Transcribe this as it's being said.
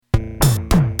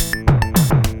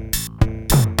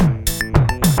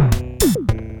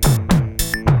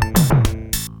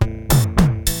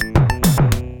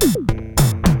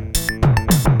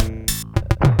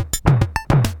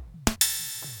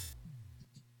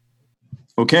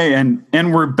Okay, and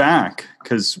we're back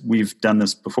because we've done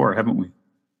this before, haven't we?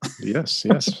 Yes.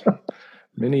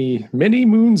 Many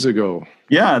moons ago.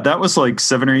 Yeah, that was like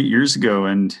 7 or 8 years ago,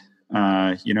 and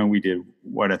we did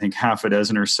I think half a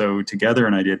dozen or so together,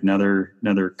 and I did another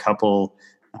couple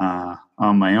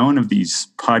on my own of these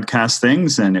podcast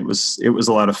things, and it was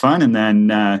a lot of fun. And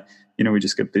then we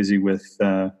just got busy with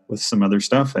some other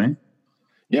stuff, eh?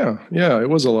 Yeah,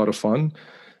 it was a lot of fun.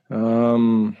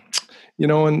 And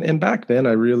back then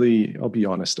I'll be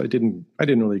honest, I didn't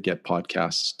really get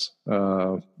podcasts.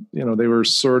 They were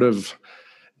sort of,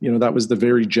 that was the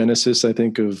very genesis, I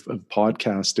think, of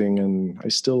podcasting, and I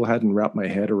still hadn't wrapped my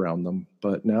head around them.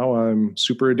 But now I'm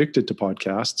super addicted to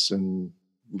podcasts and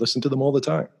listen to them all the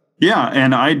time. Yeah,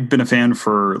 and I'd been a fan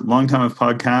for a long time of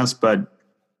podcasts, but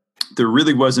there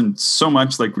really wasn't so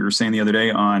much, like we were saying the other day,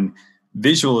 on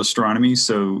visual astronomy.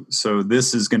 So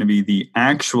this is going to be the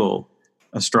actual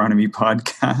astronomy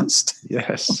podcast.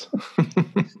 Yes.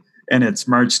 And it's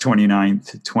March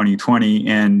 29th, 2020.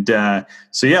 And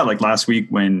like last week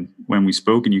when we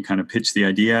spoke and you kind of pitched the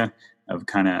idea of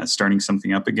kind of starting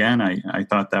something up again, I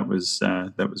thought that was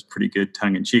pretty good,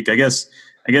 tongue in cheek. I guess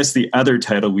the other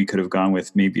title we could have gone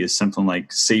with maybe is something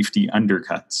like Safety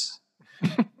Undercuts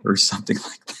or something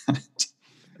like that.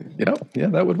 Yeah,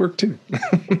 that would work too.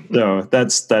 So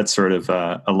that's sort of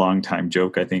a long time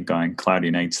joke, I think, on cloudy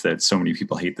nights, that so many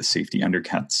people hate the safety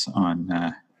undercuts on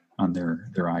their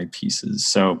eyepieces.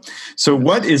 So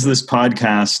what is this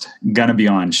podcast gonna be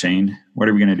on, Shane? What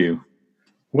are we gonna do?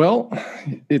 Well,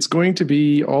 it's going to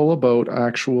be all about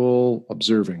actual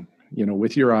observing,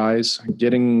 with your eyes,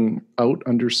 getting out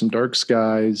under some dark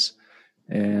skies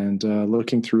and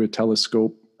looking through a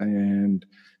telescope, and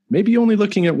maybe only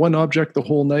looking at one object the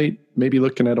whole night, maybe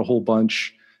looking at a whole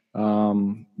bunch.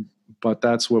 But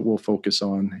that's what we'll focus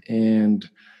on. And,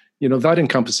 that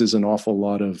encompasses an awful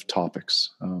lot of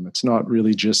topics. It's not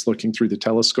really just looking through the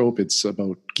telescope. It's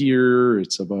about gear.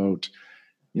 It's about,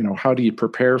 how do you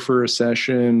prepare for a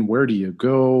session? Where do you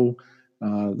go?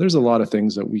 There's a lot of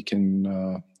things that we can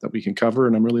cover,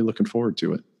 and I'm really looking forward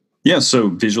to it. Yeah, so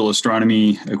visual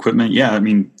astronomy equipment. Yeah, I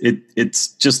mean, it's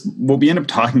just what we end up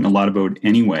talking a lot about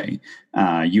anyway,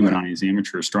 you and I as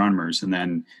amateur astronomers. And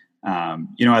then, I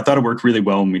thought it worked really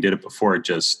well when we did it before.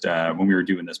 Just when we were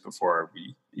doing this before,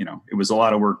 it was a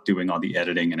lot of work doing all the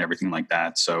editing and everything like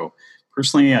that. So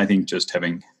personally, I think just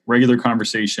having regular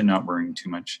conversation, not worrying too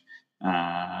much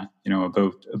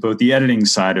about the editing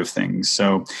side of things.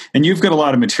 So, and you've got a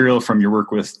lot of material from your work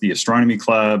with the Astronomy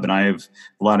Club, and I have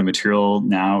a lot of material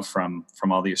now from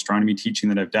all the astronomy teaching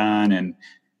that I've done,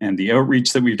 and the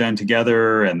outreach that we've done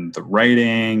together, and the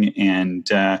writing, and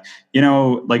I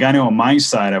know on my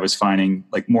side, I was finding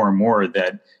like more and more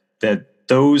that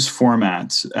those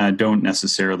formats don't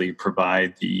necessarily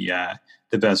provide the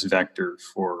best vector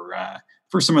for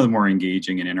some of the more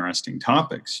engaging and interesting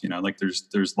topics.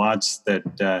 There's lots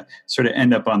that sort of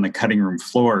end up on the cutting room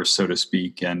floor, so to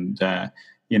speak. And,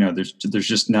 there's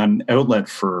just not an outlet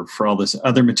for all this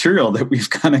other material that we've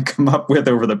kind of come up with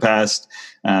over the past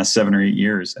 7 or 8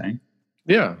 years. Eh?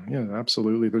 Yeah,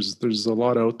 absolutely. There's a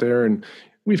lot out there, and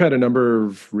we've had a number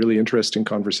of really interesting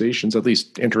conversations, at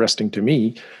least interesting to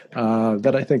me,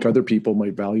 that I think other people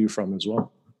might value from as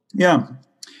well. Yeah.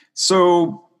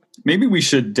 So maybe we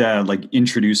should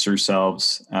introduce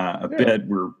ourselves a bit.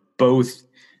 We're both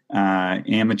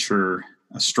amateur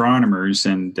astronomers,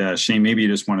 and Shane, maybe you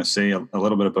just want to say a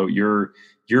little bit about your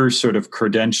sort of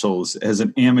credentials as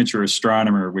an amateur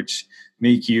astronomer, which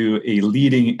make you a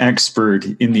leading expert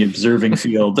in the observing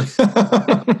field.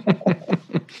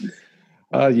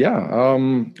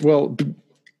 Well,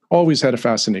 always had a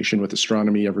fascination with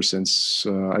astronomy ever since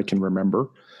I can remember.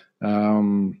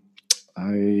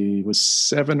 I was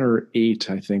 7 or 8,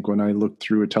 I think, when I looked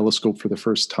through a telescope for the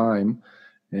first time,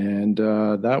 and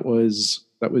that was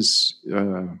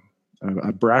a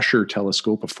Brasher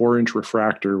telescope, a 4-inch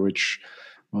refractor, which,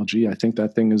 well, I think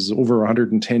that thing is over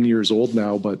 110 years old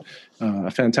now, but a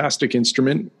fantastic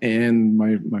instrument. And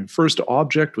my first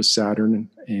object was Saturn,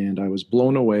 and I was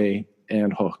blown away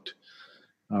and hooked.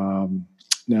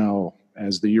 Now,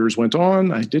 as the years went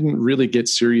on, I didn't really get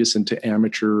serious into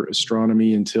amateur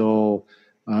astronomy until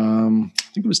I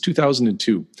think it was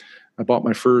 2002. I bought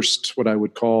my first, what I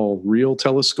would call, real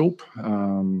telescope,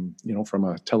 from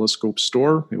a telescope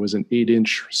store. It was an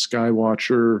 8-inch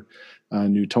Skywatcher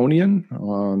Newtonian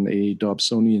on a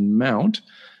Dobsonian mount.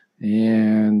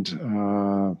 And,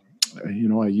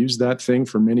 I used that thing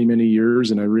for many, many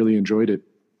years, and I really enjoyed it.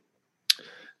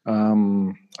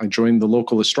 I joined the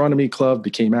local astronomy club,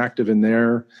 became active in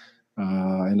there,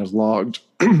 and have logged,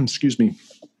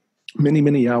 many,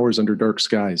 many hours under dark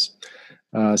skies.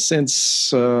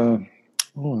 Since, I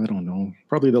don't know,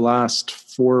 probably the last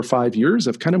 4 or 5 years,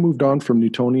 I've kind of moved on from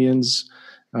Newtonians,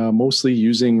 mostly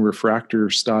using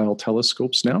refractor-style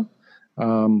telescopes now.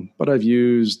 But I've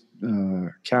used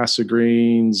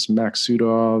Cassegrains,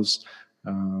 Maksudovs,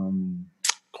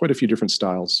 quite a few different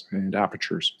styles and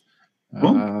apertures.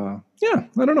 Yeah,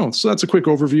 I don't know. So that's a quick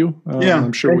overview. Yeah.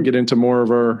 I'm sure we'll get into more of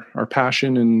our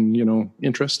passion and,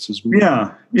 interests as we.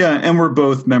 Yeah. And we're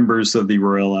both members of the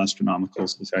Royal Astronomical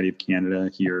Society of Canada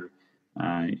here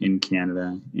in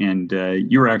Canada. And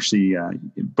you're actually,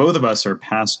 both of us are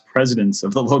past presidents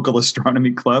of the local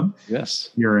astronomy club. Yes.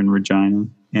 Here in Regina.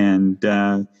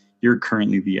 And you're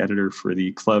currently the editor for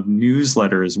the club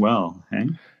newsletter as well, hey?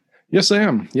 Yes, I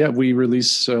am. Yeah, we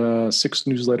release 6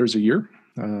 newsletters a year,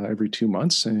 every 2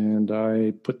 months, and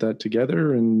I put that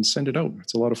together and send it out.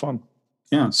 It's a lot of fun.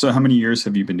 Yeah. So how many years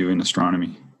have you been doing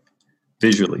astronomy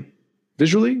visually?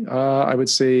 Visually, I would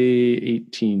say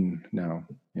 18 now.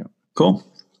 Yeah. Cool.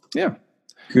 Yeah.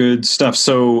 Good stuff.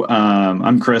 So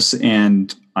I'm Chris,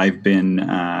 and I've been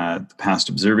the past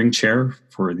observing chair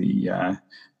for the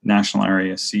National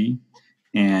RASC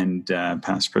and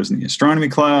past president of the Astronomy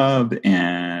Club,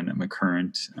 and I'm a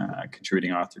current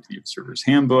contributing author to the Observer's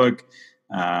Handbook.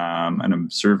 An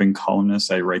observing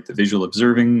columnist. I write the visual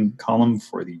observing column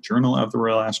for the Journal of the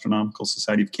Royal Astronomical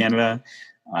Society of Canada.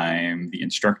 I'm the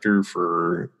instructor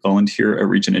for volunteer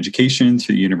outreach and education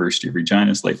through the University of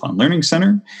Regina's Lifelong Learning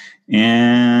Center.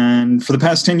 And for the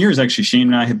past 10 years, actually, Shane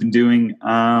and I have been doing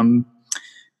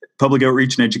public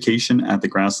outreach and education at the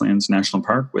Grasslands National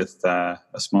Park with a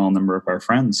small number of our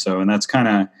friends. So, and that's kind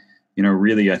of,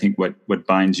 really, I think what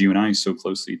binds you and I so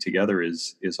closely together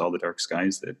is all the dark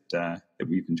skies that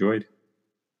we've enjoyed.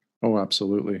 Oh,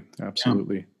 absolutely.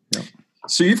 Absolutely. Yeah.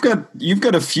 So you've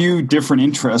got a few different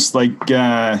interests, like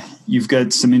you've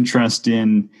got some interest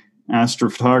in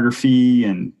astrophotography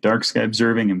and dark sky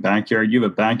observing and backyard. You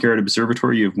have a backyard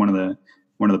observatory. You have one of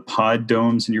the pod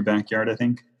domes in your backyard, I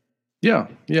think. Yeah,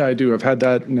 I do. I've had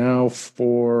that now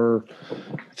for,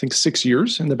 I think, 6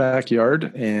 years in the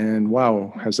backyard. And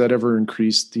wow, has that ever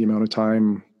increased the amount of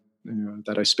time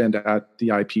that I spend at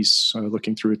the eyepiece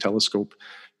looking through a telescope?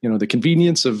 The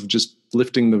convenience of just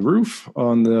lifting the roof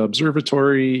on the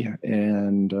observatory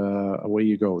and away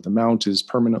you go. The mount is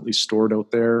permanently stored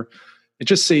out there. It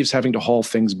just saves having to haul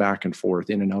things back and forth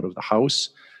in and out of the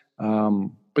house.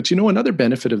 But another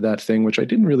benefit of that thing, which I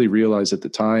didn't really realize at the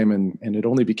time, and it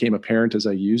only became apparent as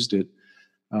I used it,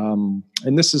 and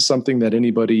this is something that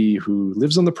anybody who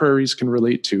lives on the prairies can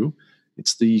relate to.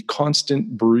 It's the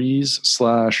constant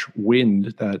breeze/wind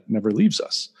that never leaves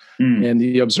us. And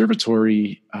the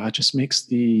observatory just makes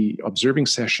the observing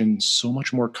session so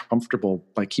much more comfortable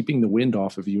by keeping the wind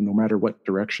off of you, no matter what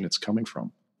direction it's coming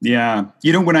from. Yeah.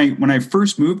 When I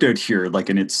first moved out here,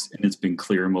 and it's been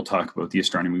clear, and we'll talk about the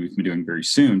astronomy we've been doing very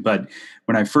soon. But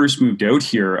when I first moved out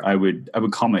here, I would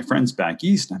call my friends back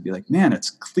east and I'd be like, man,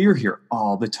 it's clear here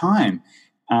all the time.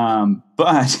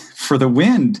 But for the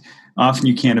wind, often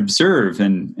you can't observe.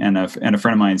 And a friend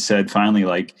of mine said finally,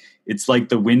 it's like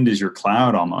the wind is your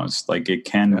cloud almost. Like it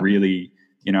can really,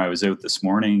 I was out this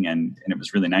morning and it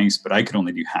was really nice, but I could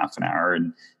only do half an hour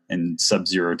and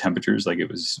sub-zero temperatures, like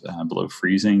it was below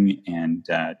freezing, and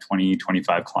 20,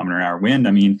 25 kilometer an hour wind.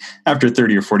 I mean, after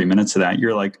 30 or 40 minutes of that,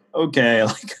 you're like, okay,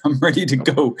 I'm ready to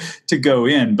go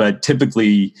in. But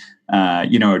typically, at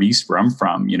east where I'm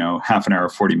from, half an hour,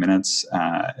 40 minutes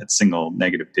at single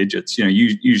negative digits,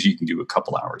 usually you can do a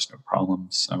couple hours, no problem.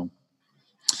 So,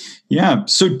 yeah.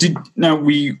 So now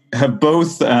we have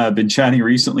both been chatting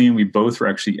recently, and we both were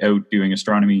actually out doing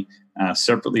astronomy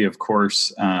separately, of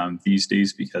course, these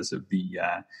days because of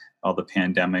all the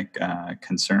pandemic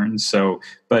concerns. So,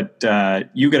 but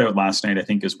you got out last night, I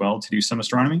think, as well to do some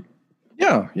astronomy.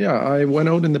 Yeah. I went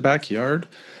out in the backyard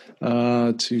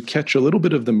to catch a little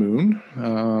bit of the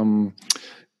moon.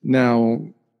 Now,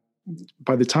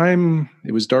 by the time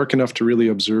it was dark enough to really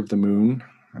observe the moon,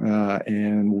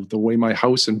 and the way my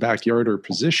house and backyard are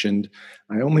positioned,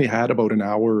 I only had about an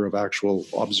hour of actual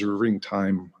observing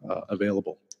time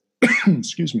available.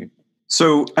 Excuse me.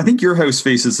 So I think your house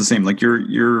faces the same, like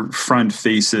your front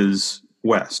faces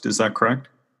west. Is that correct?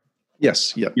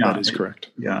 Yes. Yeah, that is correct.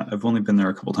 Yeah. I've only been there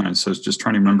a couple of times, so I was just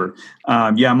trying to remember.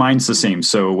 Yeah, mine's the same.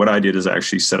 So what I did is I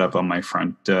actually set up on my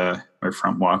front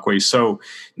walkway. So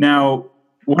now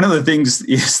one of the things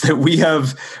is that we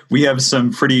have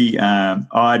some pretty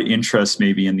odd interests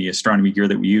maybe in the astronomy gear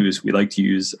that we use. We like to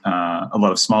use a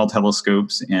lot of small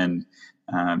telescopes and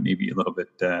maybe a little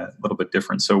bit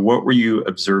different. So what were you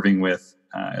observing with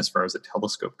as far as the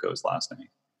telescope goes last night?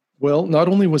 Well, not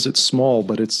only was it small,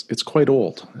 but it's quite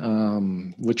old,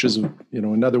 which is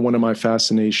another one of my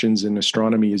fascinations in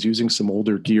astronomy is using some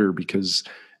older gear because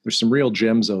there's some real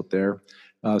gems out there.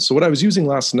 So what I was using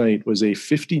last night was a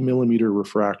 50 millimeter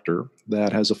refractor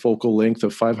that has a focal length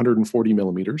of 540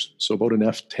 millimeters, so about an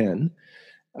f10,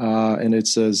 and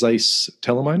it's a Zeiss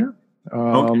teleminer.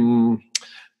 Okay.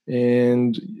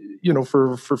 And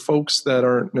for folks that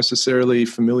aren't necessarily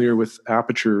familiar with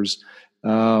apertures,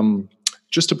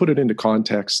 just to put it into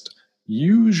context,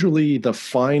 usually the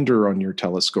finder on your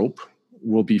telescope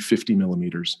will be 50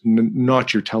 millimeters,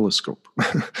 not your telescope.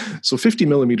 So 50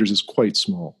 millimeters is quite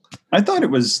small. I thought it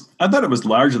was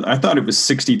larger. I thought it was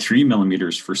 63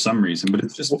 millimeters for some reason, but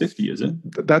it's just 50, is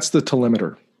it? That's the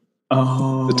telemeter.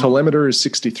 Oh, The telemeter is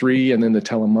 63, and then the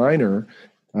teleminer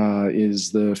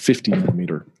is the 50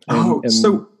 millimeter.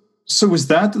 So was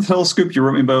that the telescope you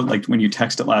wrote me about? Like when you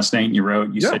texted last night and you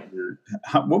wrote, you said,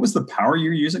 what was the power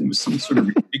you're using? It was some sort of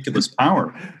ridiculous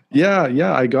power.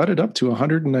 Yeah. I got it up to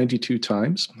 192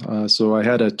 times. So I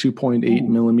had a 2.8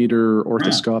 millimeter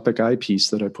orthoscopic eyepiece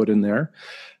that I put in there.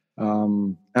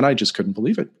 And I just couldn't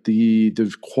believe it.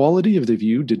 The quality of the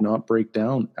view did not break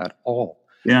down at all.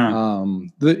 Yeah.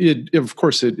 Of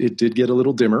course, it did get a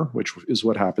little dimmer, which is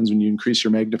what happens when you increase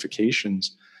your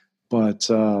magnifications. But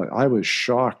I was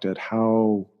shocked at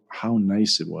how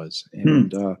nice it was,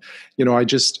 and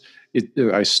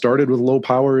I started with low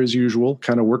power as usual,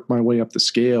 kind of worked my way up the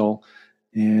scale,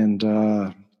 and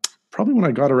probably when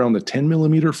I got around the 10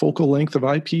 millimeter focal length of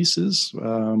eyepieces,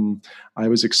 I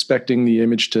was expecting the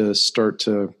image to start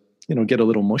to get a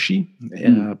little mushy,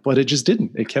 but it just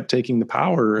didn't. It kept taking the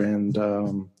power, and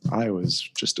I was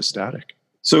just ecstatic.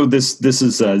 So this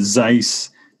is a Zeiss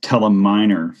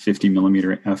teleminer 50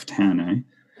 millimeter f10, eh?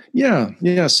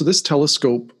 Yeah. So this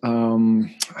telescope,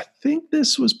 I think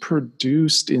this was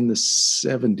produced in the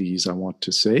 70s, I want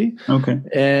to say. Okay.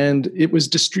 And it was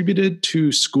distributed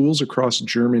to schools across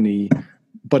Germany,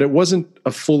 but it wasn't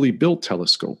a fully built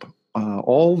telescope.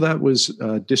 All that was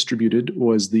distributed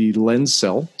was the lens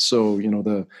cell. So,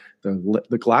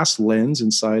 the glass lens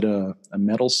inside a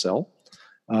metal cell.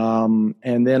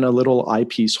 And then a little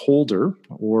eyepiece holder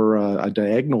or a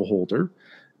diagonal holder.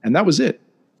 And that was it.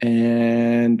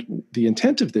 And the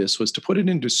intent of this was to put it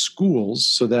into schools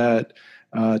so that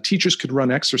teachers could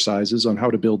run exercises on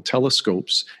how to build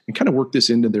telescopes and kind of work this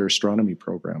into their astronomy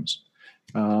programs.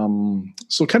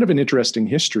 So kind of an interesting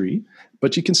history,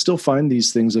 but you can still find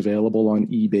these things available on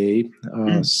eBay,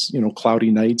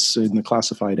 cloudy nights in the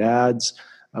classified ads.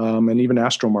 And even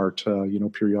Astromart,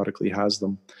 periodically has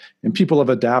them. And people have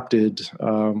adapted,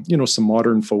 some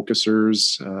modern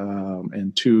focusers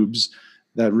and tubes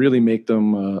that really make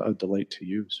them a delight to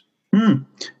use.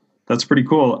 That's pretty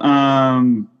cool.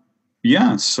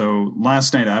 So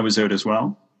last night I was out as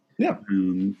well. Yeah.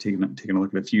 Taking a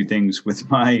look at a few things with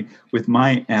my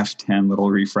f10 little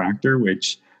refractor,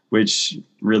 which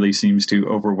really seems to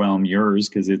overwhelm yours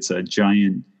because it's a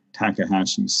giant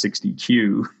Takahashi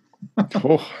 60Q.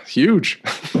 Oh, huge.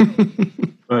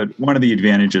 But one of the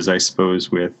advantages, I suppose,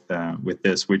 with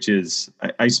this, which is,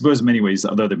 I suppose in many ways,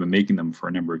 although they've been making them for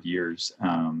a number of years,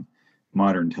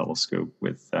 modern telescope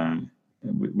with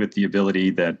the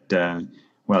ability that,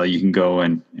 you can go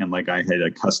and like I had a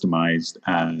customized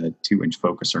 2-inch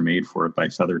focuser made for it by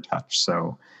Feather Touch.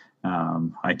 So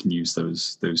I can use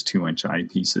those 2-inch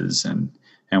eyepieces and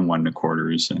 1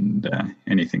 1/4 and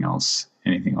anything else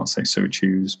I so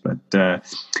choose. But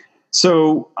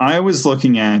so I was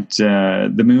looking at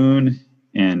the moon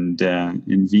and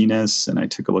Venus, and I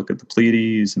took a look at the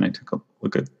Pleiades, and I took a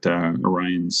look at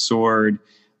Orion's sword,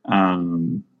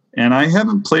 and I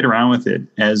haven't played around with it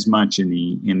as much in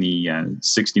the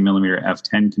 60 millimeter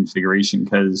f10 configuration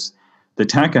because the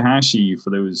Takahashi, for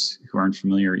those who aren't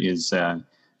familiar, is the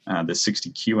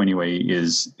 60Q anyway,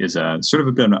 is a sort of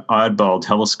a bit of an oddball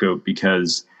telescope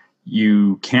because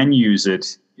you can use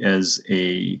it as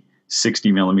a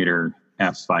 60 millimeter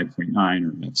f5.9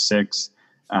 or f6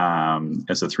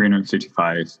 as a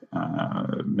 355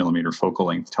 millimeter focal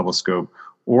length telescope,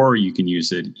 or you can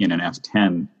use it in an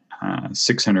f10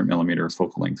 600 millimeter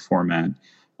focal length format.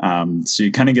 So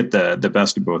you kind of get the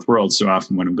best of both worlds. So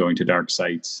often when I'm going to dark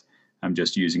sites, I'm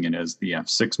just using it as the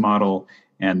f6 model.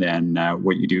 And then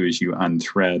what you do is you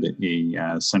unthread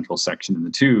a central section in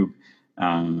the tube,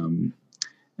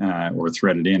 or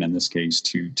thread it in this case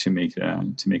to make it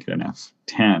an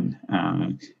f10,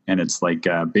 and it's like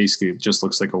basically it just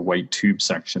looks like a white tube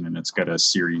section, and it's got a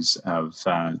series of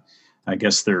I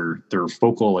guess they're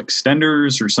focal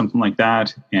extenders or something like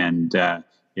that, and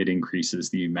it increases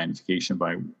the magnification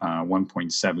by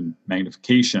 1.7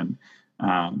 magnification.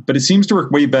 But it seems to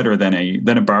work way better than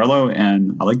a Barlow,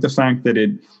 and I like the fact that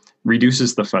it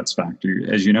reduces the futz factor.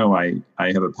 As you know, I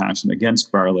have a passion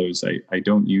against Barlows. I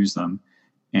don't use them,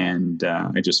 and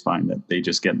I just find that they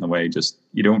just get in the way. Just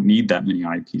you don't need that many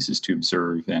eyepieces to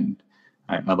observe, and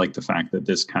I like the fact that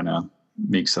this kind of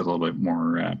makes it a little bit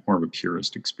more of a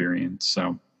purist experience.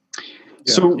 So.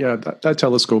 That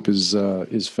telescope is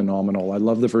phenomenal. I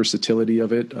love the versatility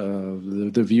of it.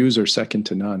 The views are second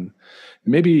to none.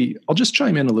 Maybe I'll just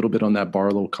chime in a little bit on that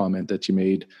Barlow comment that you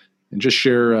made, and just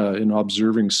share an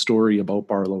observing story about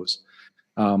Barlows.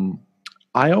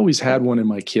 I always had one in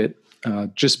my kit,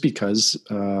 just because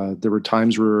there were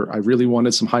times where I really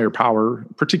wanted some higher power,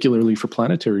 particularly for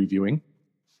planetary viewing,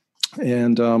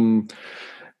 and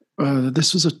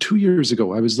this was 2 years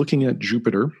ago. I was looking at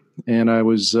Jupiter, and I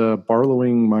was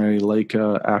Barlowing my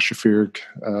Leica Astropheric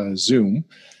zoom,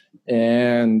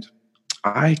 and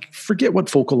I forget what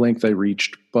focal length I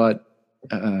reached, but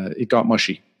it got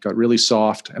mushy, got really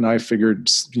soft, and I figured,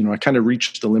 I kind of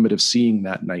reached the limit of seeing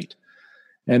that night.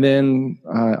 And then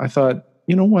I thought,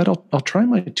 you know what, I'll try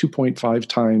my 2.5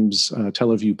 times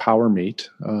Teleview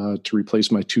PowerMate to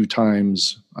replace my 2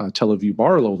 times Teleview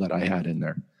Barlow that I had in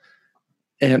there.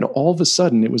 And all of a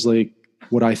sudden, it was like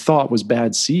what I thought was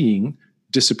bad seeing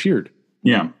disappeared.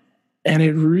 Yeah. And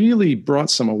it really brought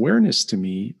some awareness to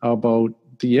me about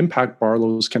the impact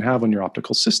Barlows can have on your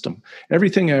optical system.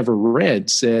 Everything I ever read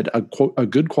said a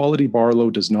good quality Barlow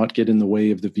does not get in the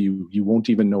way of the view. You won't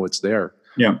even know it's there.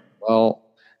 Yeah. Well,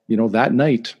 that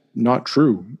night, not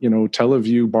true.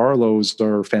 Teleview Barlows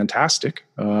are fantastic.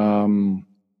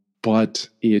 But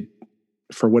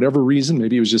for whatever reason,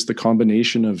 maybe it was just the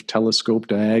combination of telescope,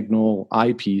 diagonal,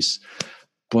 eyepiece,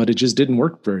 but it just didn't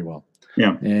work very well.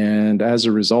 Yeah. And as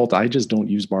a result, I just don't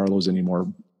use Barlows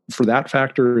anymore for that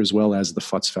factor, as well as the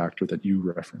futz factor that you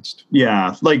referenced.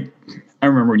 Yeah. Like I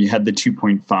remember when you had the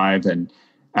 2.5, and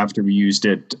after we used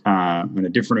it on a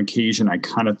different occasion, I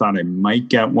kind of thought I might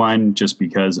get one, just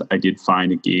because I did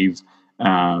find it gave,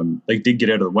 did get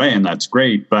out of the way, and that's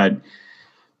great. But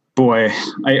boy,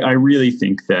 I really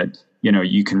think that,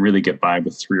 you can really get by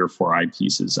with 3 or 4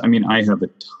 eyepieces. I mean, I have a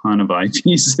ton of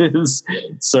eyepieces,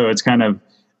 so it's kind of,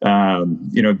 a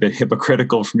bit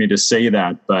hypocritical for me to say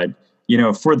that. But,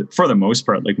 for the most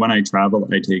part, like when I travel,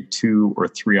 I take 2 or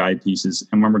 3 eyepieces.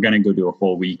 And when we're going to go do a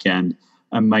whole weekend,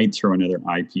 I might throw another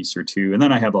eyepiece or 2. And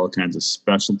then I have all kinds of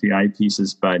specialty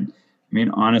eyepieces. But I mean,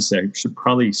 honestly, I should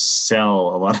probably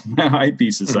sell a lot of my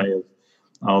eyepieces. I have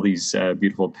all these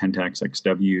beautiful Pentax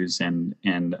XWs,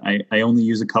 and I only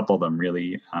use a couple of them,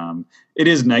 really. It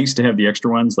is nice to have the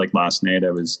extra ones. Like last night,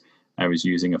 I was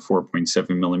using a 4.7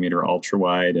 millimeter ultra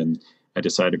wide, and I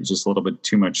decided it was just a little bit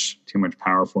too much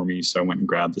power for me. So I went and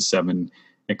grabbed the 7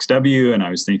 XW, and I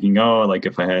was thinking,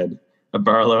 if I had a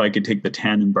Barlow, I could take the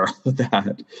 10 and Barlow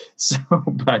that. So,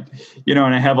 but, and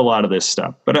I have a lot of this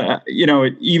stuff, but,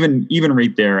 even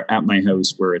right there at my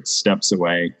house where it's steps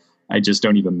away, I just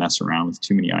don't even mess around with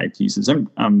too many eyepieces.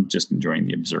 I'm just enjoying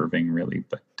the observing, really.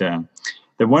 But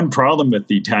the one problem with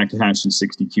the Takahashi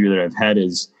 60Q that I've had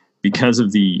is, because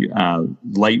of the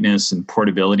lightness and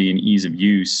portability and ease of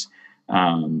use,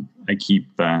 I keep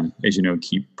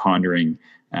pondering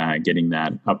getting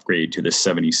that upgrade to the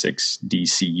 76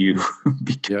 DCU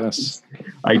because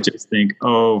I just think,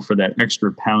 for that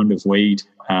extra pound of weight.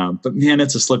 But man,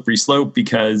 it's a slippery slope,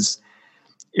 because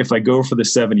if I go for the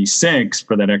 76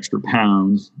 for that extra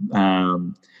pound,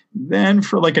 then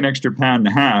for like an extra pound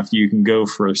and a half, you can go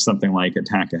for something like a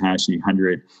Takahashi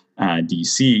 100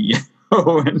 DC.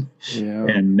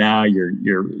 And now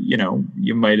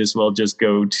you might as well just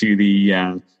go to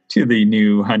the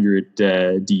new 100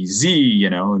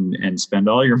 DZ, and spend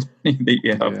all your money that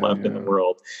you have left in the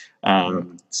world.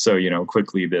 So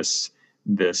quickly this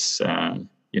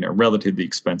relatively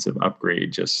expensive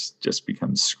upgrade just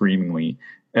becomes screamingly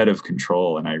out of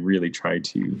control, and I really try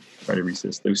to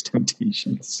resist those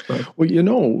temptations.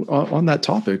 Well, on that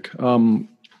topic,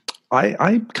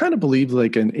 I kind of believe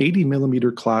like an 80 millimeter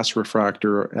class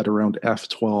refractor at around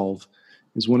f12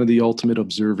 is one of the ultimate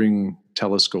observing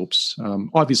telescopes.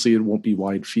 Obviously, it won't be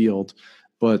wide field,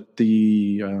 but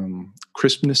the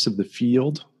crispness of the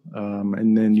field,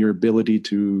 and then your ability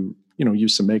to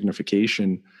use some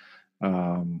magnification,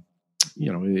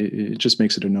 it just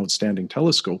makes it an outstanding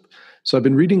telescope. So I've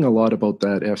been reading a lot about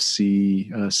that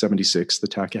FC 76, the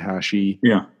Takahashi,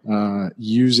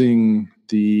 using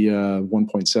the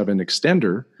 1.7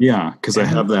 extender. Yeah, because I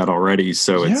have that already,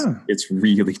 so it's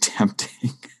really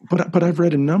tempting. But I've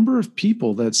read a number of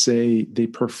people that say they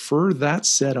prefer that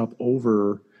setup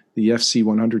over the FC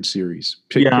 100 series.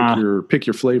 Pick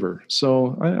your flavor.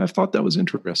 So I thought that was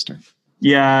interesting.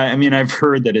 Yeah, I mean, I've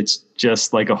heard that it's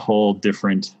just like a whole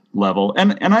different level,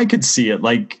 and I could see it.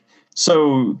 Like,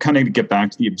 so kind of to get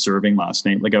back to the observing last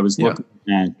night, like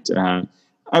Yeah.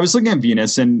 I was looking at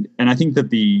Venus, and I think that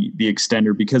the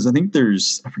extender, because I think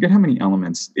there's, I forget how many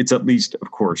elements. It's at least,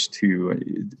 of course,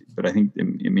 two, but I think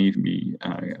it may even be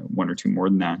one or two more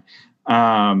than that.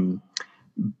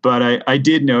 But I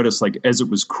did notice, like, as it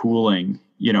was cooling,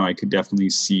 I could definitely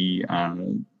see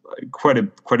quite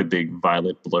a big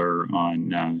violet blur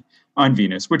on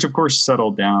Venus, which of course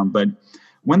settled down. But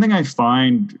one thing I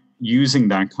find using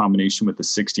that combination with the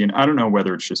 60, and I don't know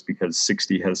whether it's just because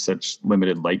 60 has such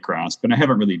limited light grasp, and I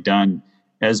haven't really done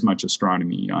as much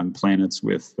astronomy on planets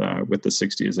with the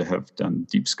 60 as I have done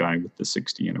deep sky with the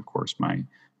 60, and of course my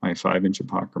 5-inch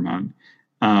apochre mount.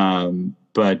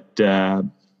 But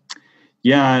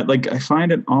yeah, like I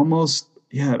find it almost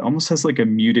has like a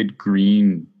muted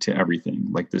green to everything,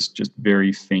 like this just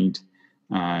very faint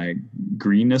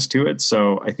greenness to it.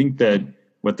 So I think that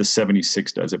what the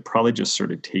 76 does, it probably just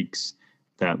sort of takes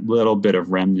that little bit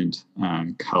of remnant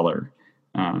color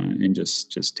and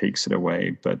just takes it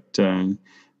away. But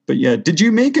yeah, did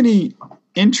you make any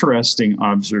interesting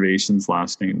observations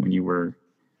last night when you were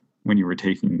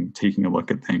taking a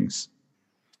look at things?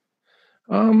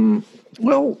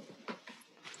 Well,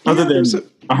 other than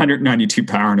 192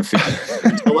 power and a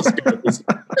 50 telescope,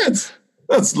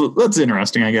 that's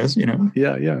interesting, I guess.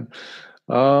 Yeah.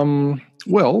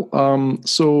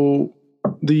 So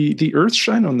the Earth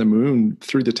shine on the moon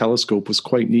through the telescope was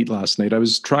quite neat last night. I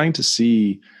was trying to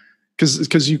see,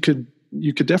 because you could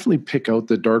definitely pick out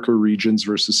the darker regions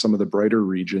versus some of the brighter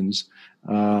regions.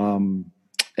 And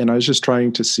I was just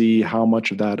trying to see how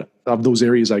much of those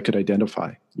areas I could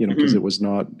identify, because it was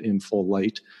not in full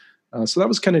light. So that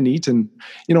was kind of neat. And,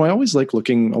 I always like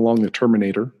looking along the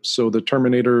terminator. So the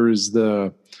terminator is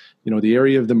the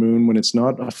area of the moon when it's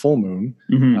not a full moon.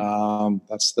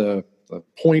 That's the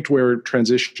point where it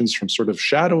transitions from sort of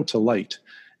shadow to light.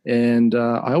 And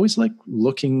I always like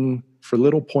looking for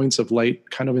little points of light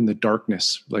kind of in the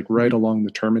darkness, like right along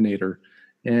the terminator.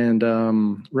 And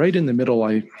right in the middle,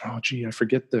 I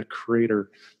forget the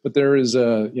crater, but there is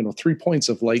 3 points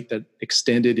of light that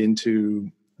extended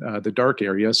into the dark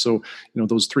area. So,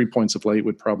 those 3 points of light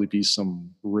would probably be some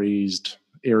raised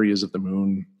areas of the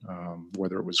moon,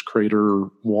 whether it was crater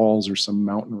walls or some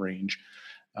mountain range.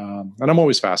 And I'm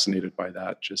always fascinated by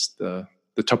that, just the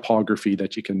topography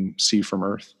that you can see from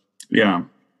Earth. Yeah.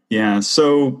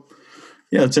 So,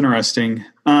 yeah, it's interesting.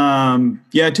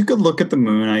 I took a look at the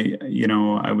moon.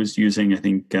 I was using, I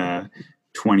think,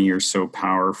 20 or so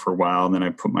power for a while. And then I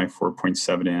put my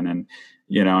 4.7 in, and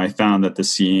I found that the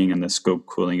seeing and the scope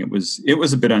cooling, it was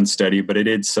a bit unsteady, but it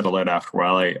did settle out after a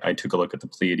while. I took a look at the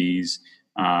Pleiades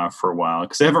for a while,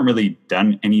 because I haven't really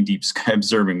done any deep sky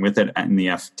observing with it in the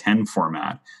F10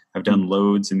 format. I've done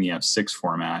loads in the F6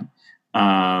 format.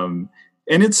 And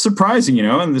it's surprising,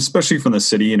 and especially from the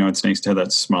city, it's nice to have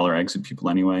that smaller exit people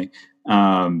anyway. But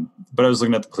I was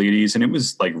looking at the Pleiades, and it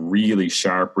was like really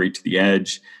sharp right to the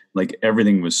edge. Like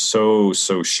everything was so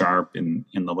sharp in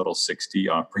the little 60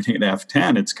 operating at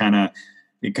F10.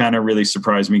 It kind of really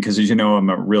surprised me, because, as you know, I'm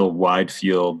a real wide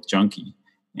field junkie.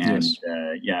 And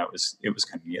yes. It was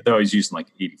kind of neat. Though I was using like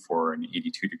 84 and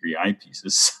 82 degree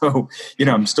eyepieces. So,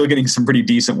 I'm still getting some pretty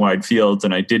decent wide fields.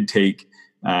 And I did take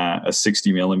a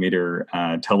 60 millimeter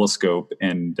telescope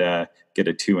and get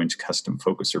a 2-inch custom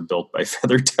focuser built by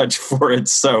Feather Touch for it.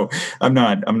 So I'm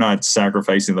not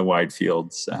sacrificing the wide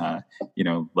fields,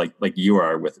 like you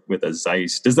are with a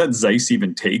Zeiss. Does that Zeiss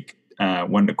even take 1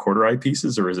 1/4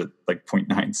 eyepieces, or is it like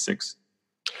 0.96?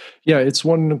 Yeah, it's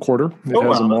 1 1/4. It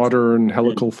has a modern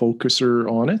helical focuser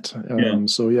on it.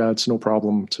 So yeah, it's no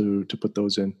problem to put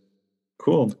those in.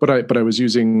 Cool. But I was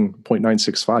using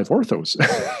 0.965 orthos.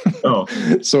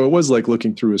 So it was like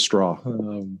looking through a straw.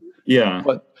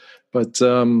 But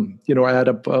I had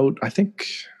about, I think,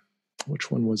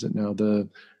 which one was it now? I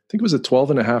think it was a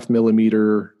 12.5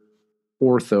 millimeter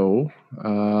ortho.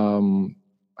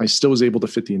 I still was able to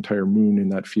fit the entire moon in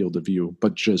that field of view,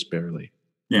 but just barely.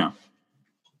 Yeah.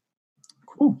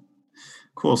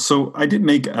 Cool. So I did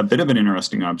make a bit of an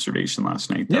interesting observation last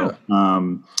night, though.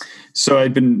 Yeah. So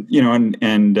I'd been,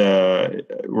 and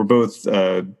we're both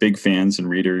big fans and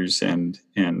readers and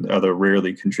other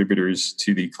rarely contributors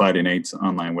to the Cloudy Nights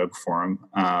online web forum.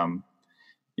 I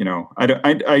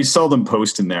seldom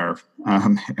post in there,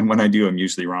 and when I do, I'm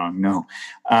usually wrong. No,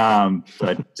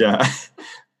 but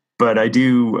I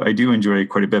do enjoy it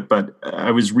quite a bit. But I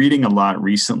was reading a lot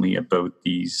recently about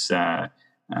these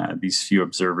few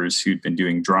observers who'd been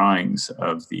doing drawings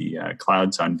of the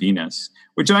clouds on Venus,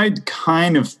 which I'd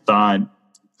kind of thought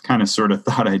kind of sort of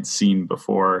thought I'd seen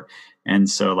before. And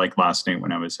so like last night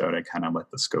when I was out, I kind of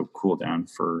let the scope cool down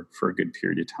for a good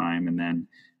period of time. And then,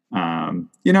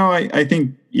 I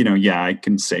think, I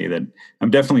can say that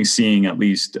I'm definitely seeing at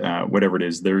least whatever it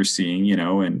is they're seeing,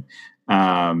 and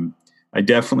I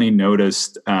definitely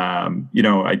noticed,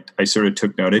 I sort of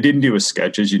took note. I didn't do a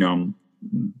sketch, as I'm,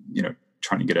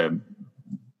 trying to get a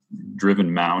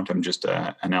driven mount. I'm just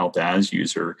an LDAS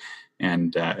user,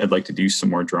 and I'd like to do some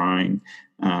more drawing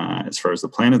as far as the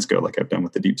planets go, like I've done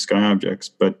with the deep sky objects.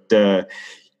 But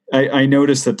I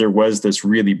noticed that there was this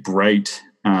really bright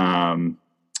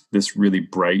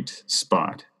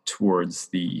spot towards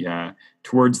the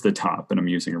top, and I'm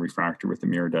using a refractor with a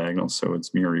mirror diagonal, so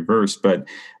it's mirror reverse. But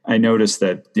I noticed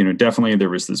that definitely there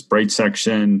was this bright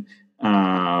section.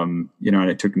 And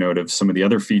I took note of some of the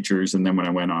other features. And then when I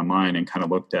went online and kind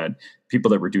of looked at people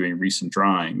that were doing recent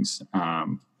drawings,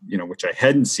 which I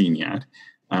hadn't seen yet,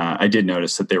 I did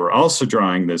notice that they were also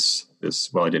drawing this.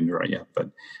 Well, I didn't draw it yet, but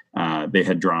they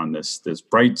had drawn this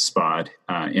bright spot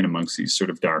in amongst these sort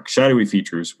of dark, shadowy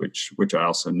features, which I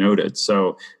also noted.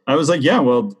 So I was like, yeah,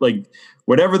 well, like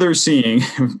whatever they're seeing,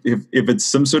 if it's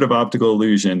some sort of optical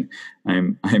illusion,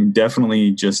 I'm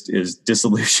definitely just as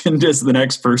disillusioned as the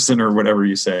next person, or whatever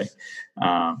you say.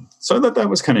 So I thought that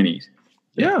was kind of neat.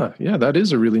 Yeah, that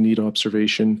is a really neat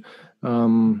observation.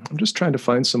 I'm just trying to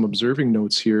find some observing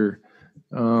notes here.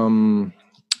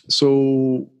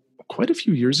 So quite a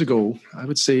few years ago, I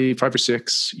would say 5 or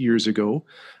 6 years ago,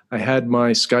 I had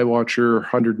my Skywatcher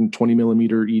 120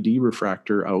 millimeter ED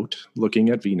refractor out looking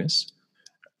at Venus,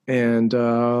 and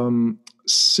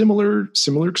similar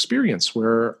experience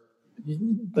where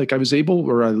like I was able,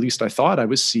 or at least I thought I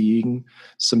was seeing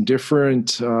some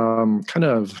different kind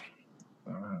of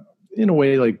in a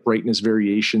way like brightness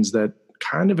variations that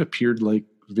kind of appeared like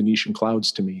Venetian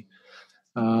clouds to me.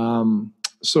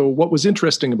 So what was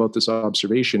interesting about this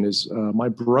observation is my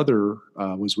brother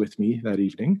was with me that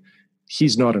evening.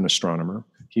 He's not an astronomer.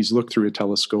 He's looked through a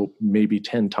telescope maybe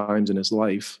 10 times in his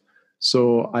life.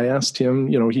 So I asked him,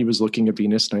 he was looking at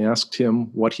Venus, and I asked him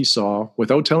what he saw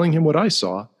without telling him what I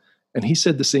saw. And he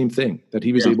said the same thing, that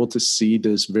he was able to see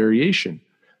this variation.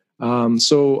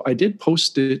 So I did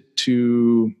post it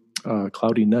to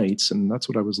Cloudy Nights, and that's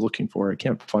what I was looking for. I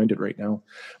can't find it right now.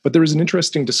 But there was an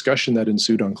interesting discussion that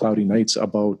ensued on Cloudy Nights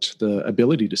about the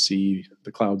ability to see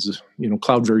the clouds,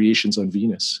 cloud variations on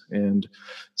Venus. And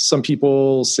some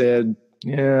people said,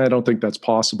 I don't think that's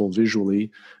possible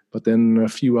visually. But then a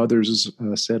few others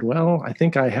said, well, I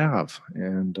think I have.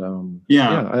 And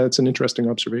that's an interesting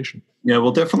observation. Yeah,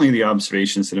 well, definitely the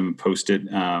observations that have been posted.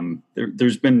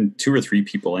 There's been 2 or 3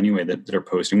 people anyway that are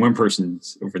posting. One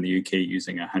person's over in the UK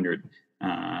using 100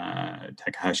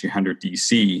 Takahashi 100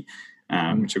 DC,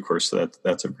 which of course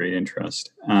that's of great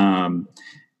interest.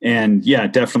 And yeah,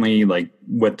 definitely like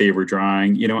what they were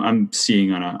drawing. I'm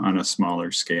seeing on a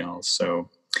smaller scale. So.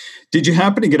 Did you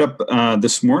happen to get up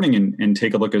this morning and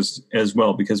take a look as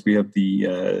well? Because we have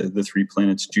the 3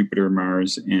 planets, Jupiter,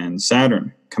 Mars, and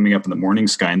Saturn, coming up in the morning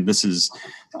sky. And this is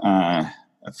a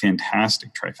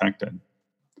fantastic trifecta.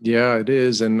 Yeah, it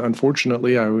is. And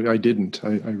unfortunately, I didn't.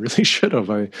 I really should have.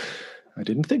 I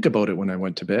didn't think about it when I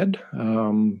went to bed.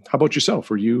 How about yourself?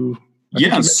 Were you... Yes. You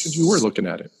mentioned you were looking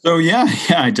at it. So yeah,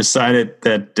 I decided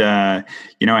that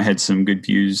I had some good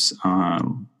views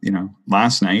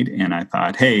last night, and I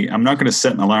thought, hey, I'm not going to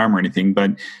set an alarm or anything,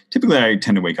 but typically I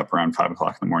tend to wake up around 5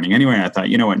 o'clock in the morning anyway. I thought,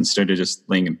 instead of just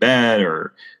laying in bed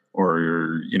or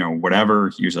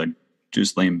whatever, usually I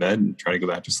just lay in bed and try to go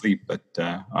back to sleep, but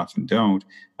often don't.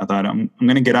 I thought I'm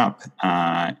going to get up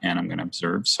and I'm going to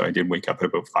observe. So I did wake up at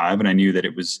about 5, and I knew that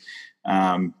it was.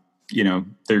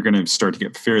 They're going to start to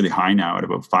get fairly high now at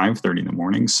about 5:30 in the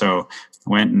morning. So I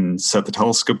went and set the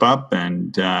telescope up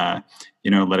and,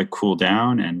 let it cool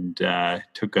down, and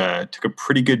took a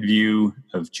pretty good view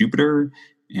of Jupiter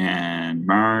and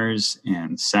Mars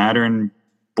and Saturn.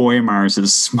 Boy, Mars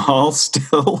is small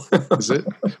still. Is it?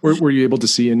 Were you able to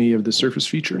see any of the surface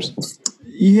features?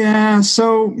 Yeah.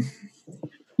 So,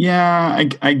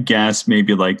 I guess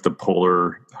maybe like the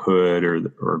polar hood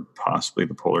or possibly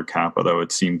the polar cap, although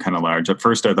it seemed kind of large. At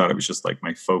first I thought it was just like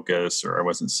my focus, or I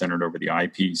wasn't centered over the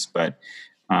eyepiece, but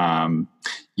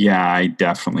I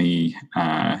definitely,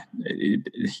 I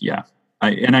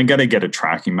got to get a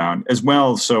tracking mount as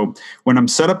well. So when I'm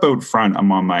set up out front,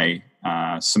 I'm on my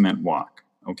cement walk.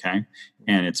 Okay.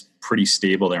 And it's pretty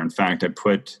stable there. In fact, I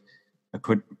put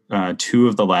 2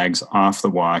 of the legs off the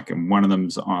walk, and one of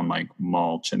them's on like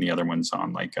mulch and the other one's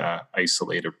on like a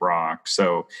isolated rock.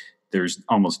 So there's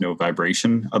almost no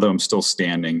vibration, although I'm still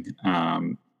standing.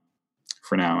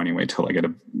 for now anyway, till I get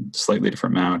a slightly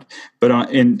different mount.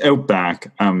 But in out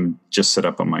back, I'm just set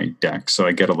up on my deck, so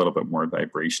I get a little bit more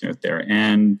vibration out there.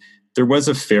 And there was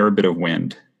a fair bit of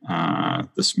wind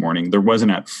this morning. There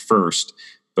wasn't at first,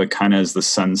 but kind of as the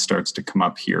sun starts to come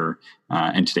up here,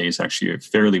 and today is actually a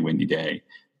fairly windy day,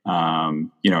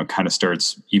 it kind of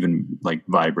starts even like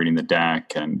vibrating the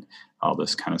deck and all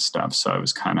this kind of stuff. So I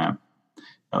was kind of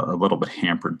a little bit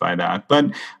hampered by that, but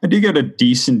I do get a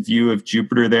decent view of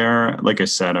Jupiter there. Like I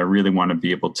said, I really want to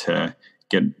be able to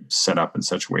get set up in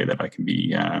such a way that I can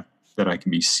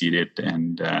be seated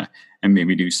and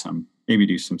maybe do some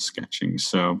sketching.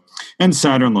 So, and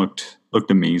Saturn looked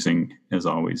amazing as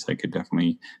always. I could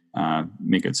definitely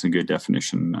make it some good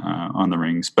definition on the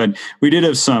rings. But we did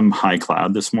have some high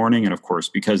cloud this morning, and of course,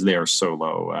 because they are so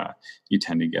low, you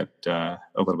tend to get a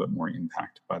little bit more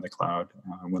impact by the cloud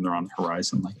when they're on the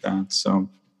horizon like that. So,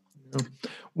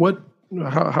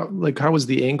 how was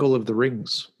the angle of the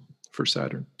rings for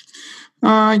Saturn?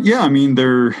 I mean,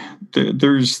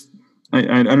 there's.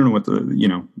 I don't know what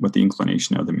the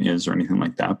inclination of them is or anything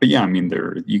like that, but yeah, I mean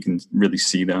you can really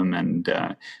see them, and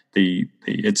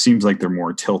it seems like they're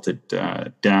more tilted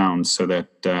down so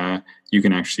that you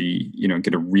can actually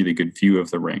get a really good view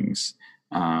of the rings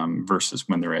versus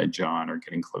when they're edge on or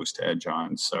getting close to edge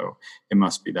on. So it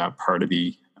must be that part of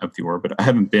the orbit. I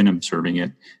haven't been observing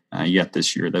it yet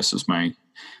this year.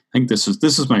 I think this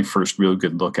is my first real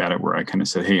good look at it, where I kind of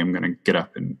said, hey, I'm going to get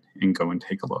up and go and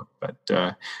take a look. But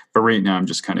right now I'm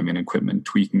just kind of in equipment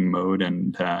tweaking mode,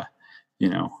 and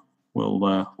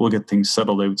we'll get things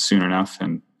settled out soon enough,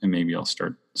 and maybe I'll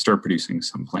start producing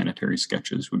some planetary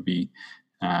sketches would be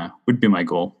my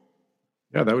goal.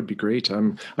 Yeah, that would be great.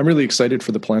 I'm really excited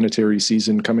for the planetary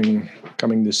season coming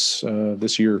this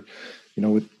year.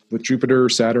 With Jupiter,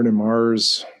 Saturn, and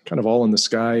Mars kind of all in the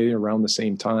sky around the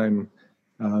same time.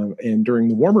 And during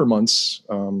the warmer months,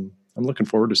 I'm looking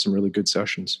forward to some really good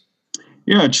sessions.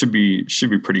 Yeah, it should be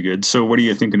pretty good. So, what are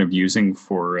you thinking of using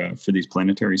for these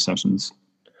planetary sessions?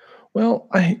 Well,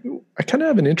 I kind of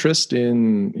have an interest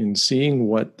in seeing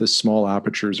what the small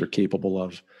apertures are capable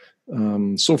of.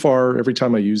 So far, every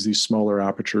time I use these smaller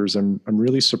apertures, I'm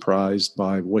really surprised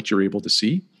by what you're able to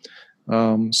see.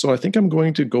 So I think I'm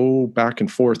going to go back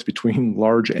and forth between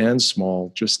large and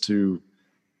small just to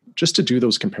do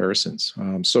those comparisons.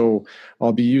 So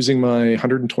I'll be using my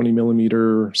 120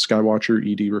 millimeter Skywatcher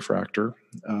ED refractor.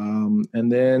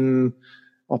 And then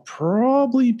I'll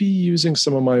probably be using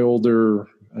some of my older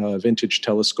vintage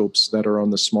telescopes that are on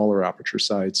the smaller aperture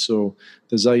side. So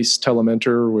the Zeiss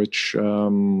Telementor, or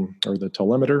the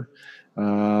telemeter,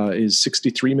 is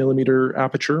 63 millimeter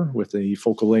aperture with a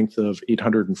focal length of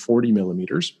 840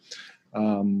 millimeters.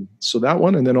 So that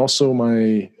one, and then also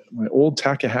my old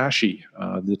Takahashi,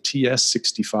 the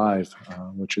TS65,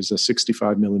 which is a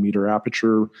 65 millimeter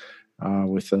aperture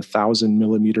with 1,000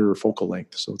 millimeter focal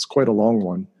length. So it's quite a long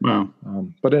one. Wow.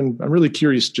 But I'm really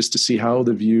curious just to see how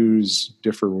the views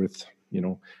differ with,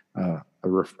 a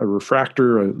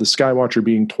refractor, the Skywatcher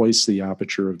being twice the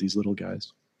aperture of these little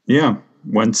guys. Yeah.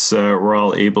 Once we're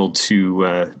all able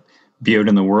to be out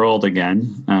in the world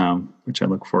again, which I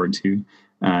look forward to,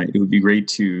 it would be great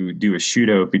to do a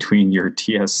shootout between your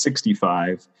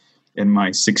TS65 and my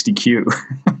 60Q.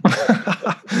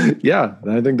 Yeah,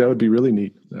 I think that would be really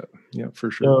neat. Yeah,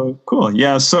 for sure. Oh, cool.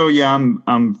 Yeah. So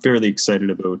I'm fairly excited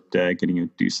about getting to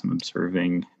do some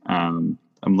observing. I'm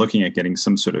looking at getting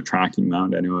some sort of tracking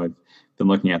mount. I know I've been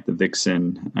looking at the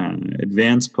Vixen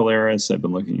Advanced Polaris. I've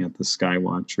been looking at the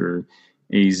Skywatcher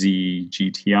AZ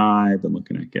GTI. I've been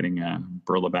looking at getting a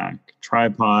Burleback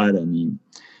tripod. I mean,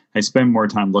 I spend more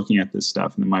time looking at this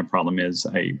stuff, and then my problem is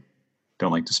I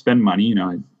don't like to spend money.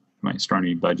 My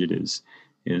astronomy budget is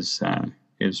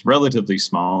relatively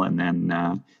small, and then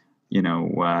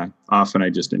often I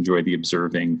just enjoy the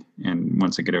observing, and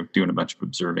once I get out doing a bunch of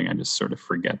observing, I just sort of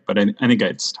forget. But I think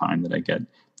it's time that I get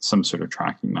some sort of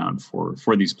tracking mount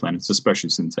for these planets,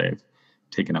 especially since I've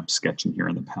taken up sketching here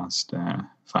in the past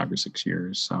 5 or 6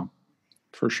 years. So,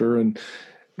 for sure, and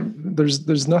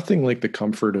there's nothing like the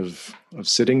comfort of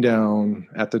sitting down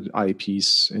at the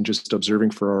eyepiece and just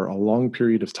observing for a long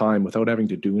period of time without having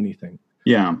to do anything.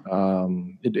 Yeah.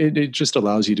 It just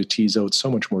allows you to tease out so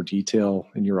much more detail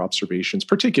in your observations,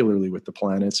 particularly with the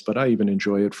planets. But I even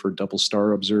enjoy it for double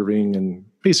star observing, and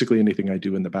basically anything I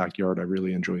do in the backyard, I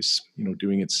really enjoy,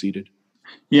 doing it seated.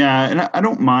 Yeah, and I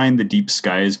don't mind the deep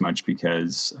sky as much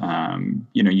because,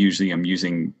 usually I'm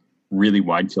using really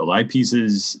wide field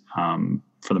eyepieces.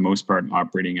 For the most part,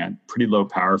 operating at pretty low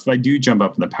power. If I do jump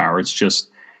up in the power, it's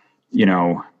just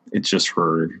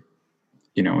for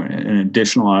an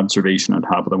additional observation on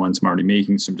top of the ones I'm already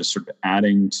making. So I'm just sort of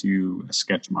adding to a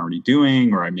sketch I'm already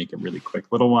doing, or I make a really quick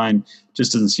little one.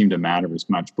 Just doesn't seem to matter as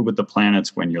much. But with the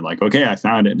planets, when you're like, okay, I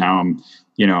found it. Now I'm,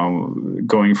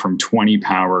 going from 20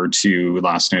 power to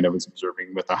last night I was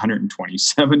observing with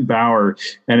 127 power.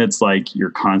 And it's like you're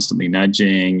constantly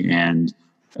nudging. And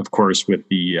of course, with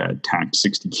the TAC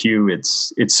 60Q,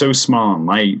 it's so small and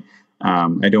light.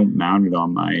 I don't mount it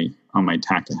on my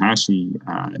Takahashi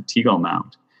Teagle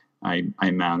mount. I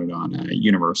mount it on a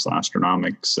Universal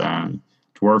Astronomics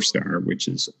Dwarf Star, which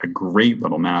is a great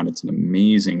little mount. It's an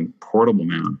amazing portable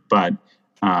mount, but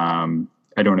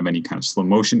I don't have any kind of slow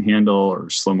motion handle or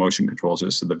slow motion controls,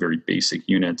 just the very basic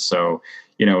units. So,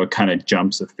 it kind of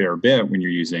jumps a fair bit when you're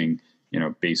using,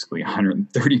 basically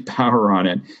 130 power on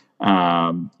it.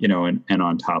 And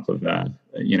on top of that,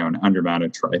 an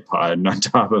undermounted tripod, and on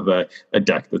top of a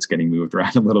deck that's getting moved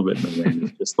around a little bit in the wind.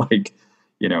 It's just like,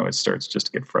 it starts just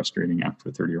to get frustrating after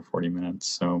 30 or 40 minutes.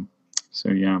 So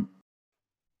yeah.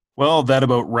 Well, that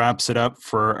about wraps it up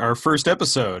for our first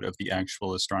episode of the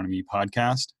Actual Astronomy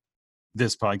podcast.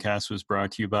 This podcast was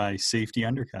brought to you by Safety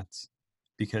Undercuts,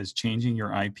 because changing your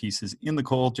eyepieces in the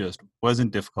cold just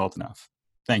wasn't difficult enough.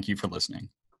 Thank you for listening.